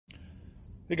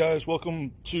Hey guys,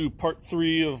 welcome to part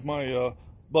 3 of my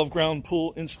above ground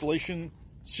pool installation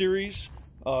series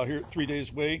here at 3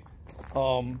 Days Away.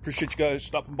 Appreciate you guys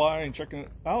stopping by and checking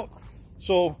it out.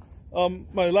 So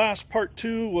my last part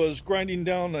 2 was grinding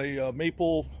down a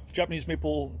Japanese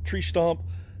maple tree stump.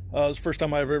 It was the first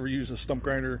time I've ever used a stump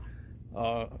grinder.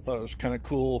 I thought it was kind of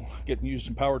cool getting to use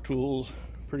some power tools.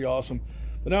 Pretty awesome.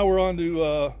 But now we're on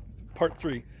to part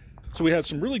 3. So we had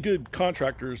some really good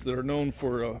contractors that are known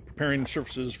for preparing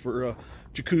surfaces for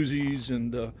jacuzzis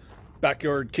and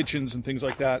backyard kitchens and things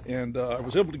like that. And I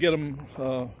was able to get them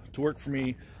to work for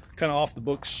me kind of off the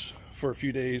books for a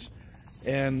few days.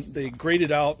 And they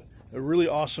graded out a really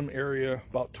awesome area,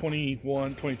 about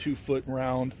 22 foot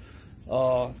round.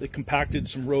 They compacted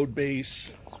some road base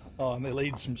and they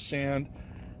laid some sand.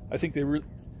 I think they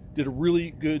did a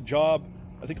really good job.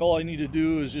 I think all I need to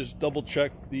do is just double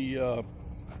check the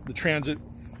transit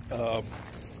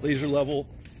laser level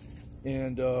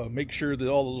and make sure that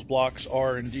all those blocks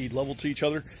are indeed level to each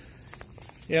other.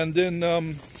 And then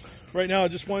right now I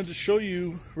just wanted to show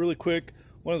you really quick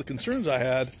one of the concerns I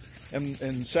had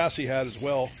and Sassy had as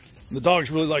well. And the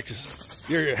dogs really like to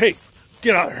hear, hey,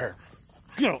 get out of here,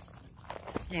 get out.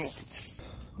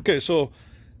 Okay, so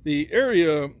the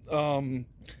area, I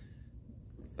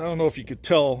don't know if you could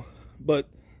tell, but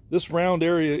this round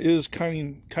area is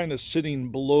kind of sitting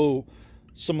below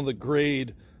some of the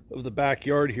grade of the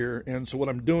backyard here. And so what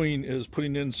I'm doing is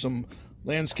putting in some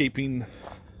landscaping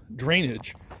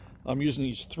drainage. I'm using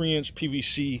these 3-inch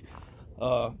PVC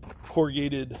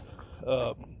corrugated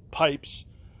pipes.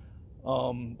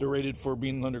 They're rated for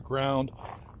being underground.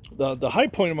 The high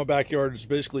point of my backyard is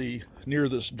basically near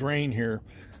this drain here.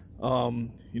 You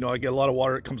know, I get a lot of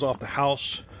water that comes off the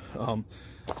house.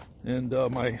 And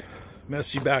my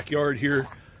messy backyard here,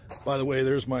 by the way,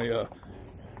 there's my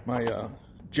my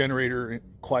generator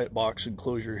quiet box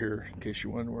enclosure here, in case you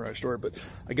wonder where I store it. But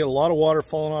I get a lot of water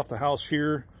falling off the house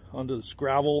here onto this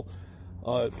gravel.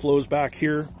 It flows back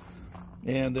here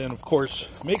and then of course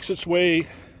makes its way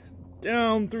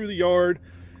down through the yard.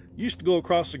 Used to go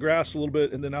across the grass a little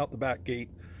bit and then out the back gate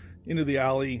into the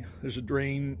alley. There's a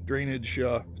drainage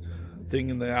thing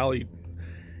in the alley,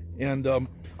 and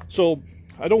so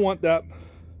I don't want that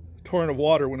torrent of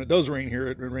water when it does rain here.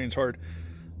 It rains hard.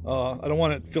 I don't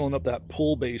want it filling up that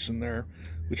pool basin there,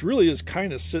 which really is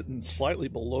kind of sitting slightly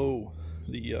below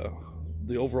the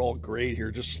overall grade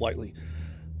here, just slightly.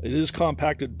 It is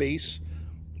compacted base,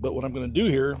 but what I'm going to do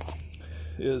here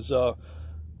is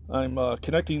I'm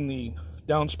connecting the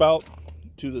downspout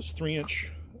to this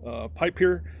 3-inch pipe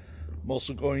here. I'm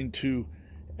also going to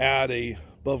add a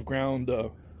above ground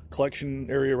collection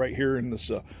area right here in this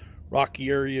rocky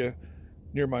area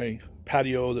near my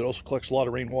patio that also collects a lot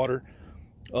of rainwater.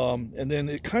 And then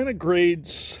it kind of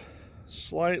grades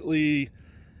slightly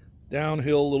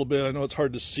downhill a little bit. I know it's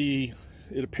hard to see.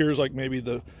 It appears like maybe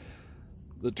the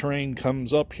terrain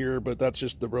comes up here, but that's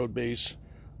just the road base.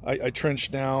 I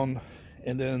trench down,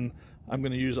 and then I'm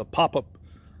going to use a pop-up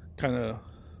kind of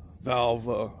valve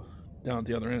down at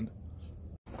the other end.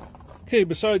 Okay,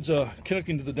 besides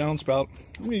connecting to the downspout,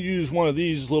 I'm going to use one of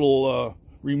these little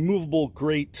removable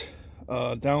grate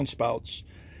downspouts,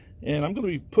 and I'm going to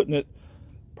be putting it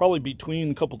probably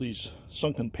between a couple of these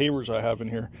sunken pavers I have in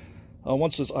here.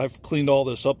 Once I've cleaned all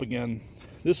this up again,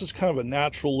 this is kind of a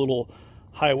natural little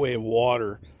highway of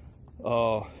water,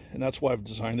 and that's why I've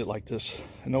designed it like this.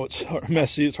 I know it's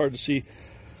messy, it's hard to see,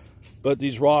 but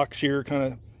these rocks here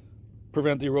kind of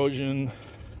prevent the erosion.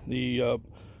 The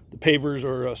pavers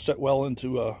are set well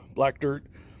into black dirt,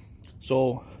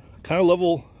 so kind of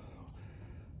level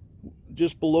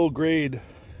just below grade.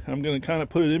 I'm going to kind of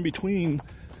put it in between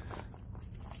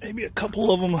maybe a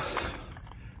couple of them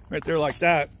right there like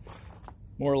that,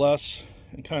 more or less,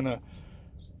 and kind of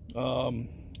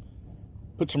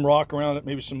put some rock around it,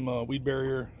 maybe some weed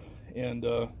barrier, and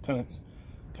kind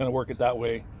of work it that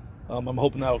way. I'm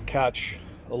hoping that'll catch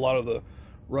a lot of the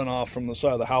runoff from the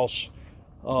side of the house.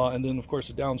 And then of course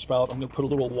the downspout, I'm going to put a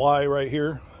little Y right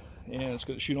here, and it's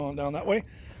going to shoot on down that way,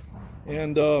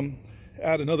 and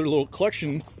add another little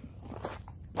collection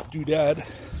doodad,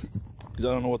 because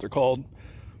I don't know what they're called,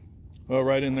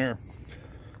 right in there,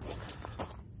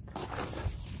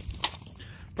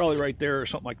 probably right there or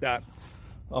something like that.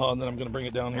 And then I'm going to bring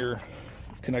it down here,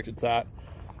 connect it to that,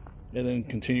 and then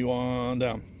continue on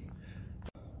down.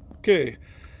 Okay,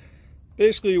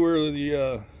 basically where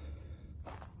the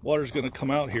water's going to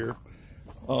come out here,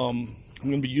 I'm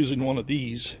going to be using one of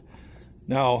these.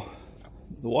 Now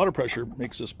the water pressure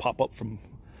makes this pop up from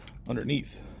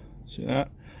underneath, see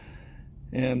that?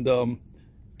 And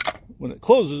when it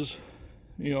closes,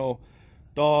 you know,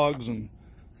 dogs and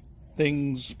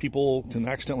things. People can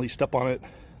accidentally step on it,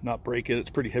 not break it. It's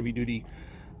pretty heavy duty.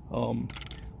 But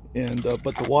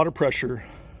the water pressure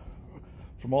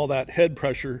from all that head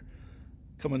pressure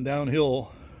coming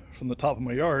downhill from the top of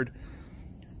my yard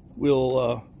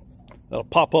will that'll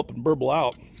pop up and burble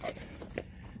out.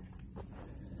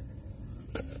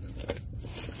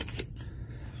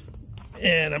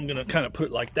 And I'm gonna kind of put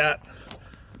it like that,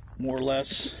 more or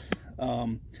less.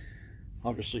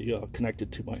 Obviously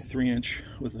connected to my 3-inch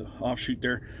with an offshoot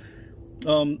there.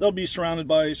 They'll be surrounded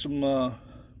by some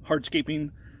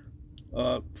hardscaping,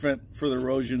 prevent further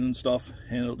erosion and stuff,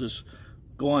 and it'll just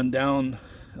go on down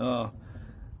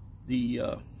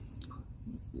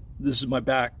this is my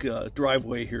back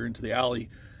driveway here into the alley,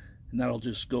 and that'll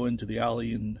just go into the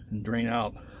alley and drain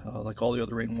out like all the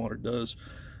other rainwater does.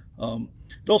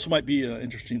 It also might be an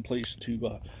interesting place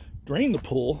to drain the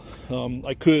pool.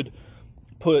 I could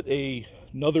put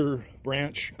another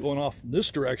branch going off in this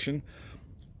direction.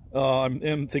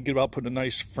 I'm thinking about putting a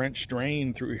nice French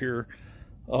drain through here,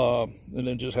 and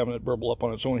then just having it burble up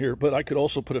on its own here. But I could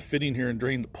also put a fitting here and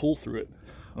drain the pool through it.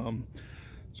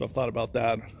 So I've thought about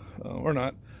that, or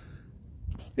not.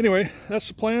 Anyway, that's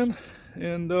the plan,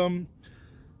 and I'm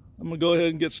gonna go ahead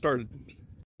and get started.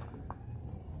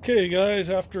 Okay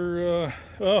guys, after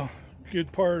a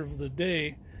good part of the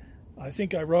day, I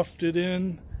think I roughed it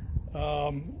in.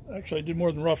 Actually, I did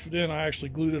more than rough it in. I actually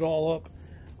glued it all up.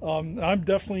 I'm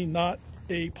definitely not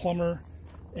a plumber,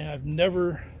 and I've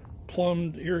never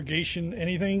plumbed irrigation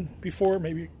anything before,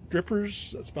 maybe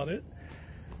drippers, that's about it.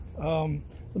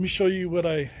 Let me show you what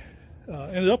I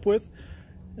ended up with,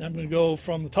 and I'm going to go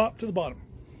from the top to the bottom.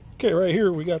 Okay, right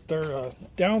here we got our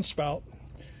downspout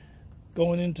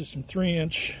going into some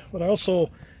 3-inch, but I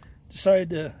also decided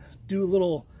to do a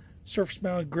little surface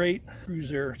mounted grate screws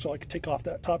there so I could take off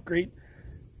that top grate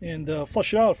and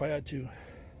flush it out if I had to.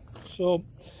 So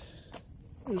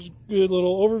there's a good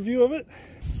little overview of it.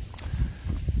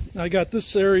 Now I got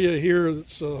this area here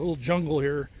that's a little jungle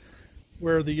here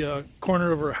where the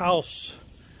corner of our house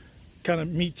kind of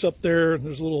meets up there, and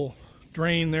there's a little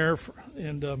drain there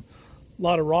and a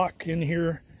lot of rock in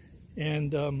here,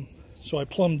 and so I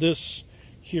plumbed this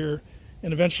here,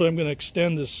 and eventually I'm going to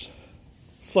extend this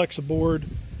flexiboard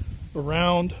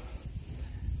around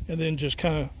and then just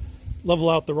kind of level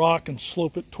out the rock and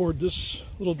slope it toward this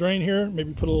little drain here.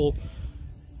 Maybe put a little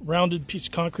rounded piece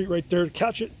of concrete right there to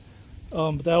catch it,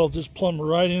 but that'll just plumb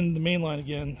right into the main line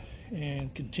again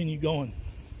and continue going.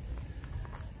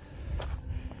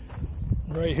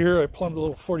 Right here I plumbed a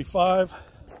little 45,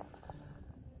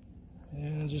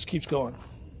 and it just keeps going.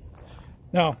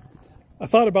 Now I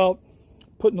thought about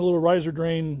putting a little riser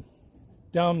drain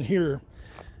down here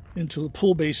into the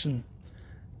pool basin,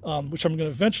 which I'm going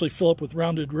to eventually fill up with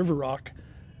rounded river rock.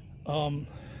 You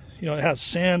know, it has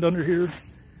sand under here.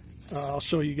 I'll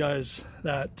show you guys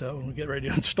that when we get ready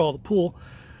to install the pool.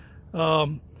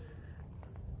 But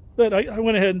I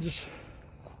went ahead and just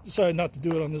decided not to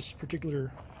do it on this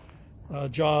particular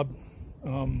job,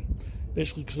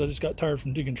 basically because I just got tired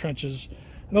from digging trenches,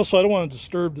 and also I don't want to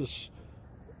disturb this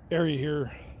area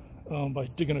here by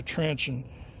digging a trench and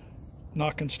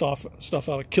knocking stuff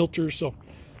out of kilter. So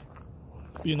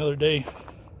be another day.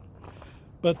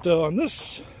 But on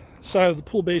this side of the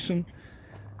pool basin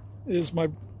is my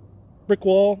brick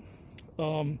wall,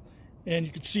 and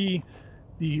you can see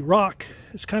the rock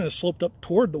is kind of sloped up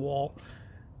toward the wall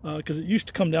because it used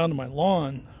to come down to my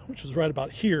lawn, which was right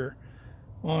about here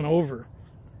on over.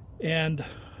 And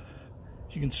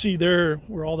you can see there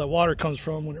where all that water comes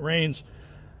from when it rains,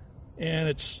 and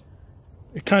it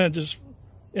kind of just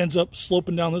ends up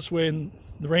sloping down this way, and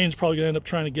the rain's probably going to end up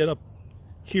trying to get up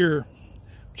here,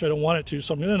 which I don't want it to.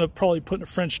 So I'm going to end up probably putting a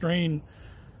French drain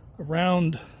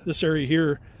around this area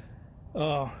here,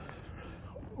 or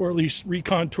at least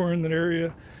recontouring that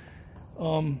area,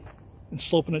 and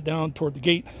sloping it down toward the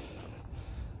gate.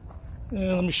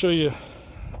 And let me show you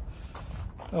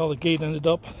how the gate ended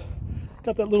up.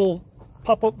 Got that little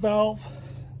pop-up valve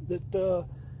that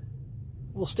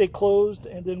will stay closed,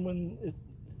 and then when it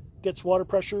gets water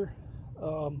pressure,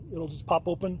 it'll just pop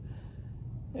open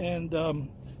and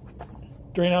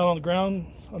drain out on the ground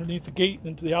underneath the gate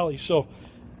into the alley. So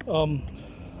I'm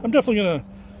definitely going to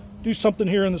do something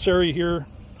here in this area here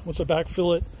once I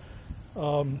backfill it.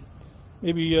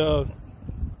 Maybe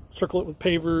circle it with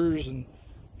pavers and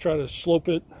try to slope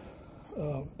it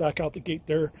back out the gate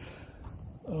there.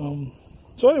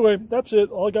 So anyway, that's it.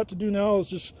 All I got to do now is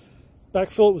just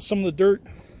backfill it with some of the dirt.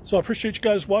 So I appreciate you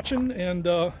guys watching, and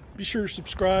be sure to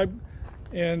subscribe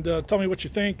and tell me what you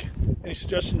think, any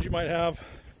suggestions you might have.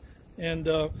 And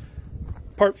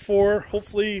part 4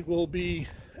 hopefully will be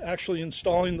actually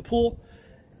installing the pool.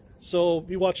 So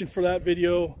be watching for that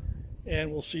video,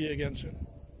 and we'll see you again soon.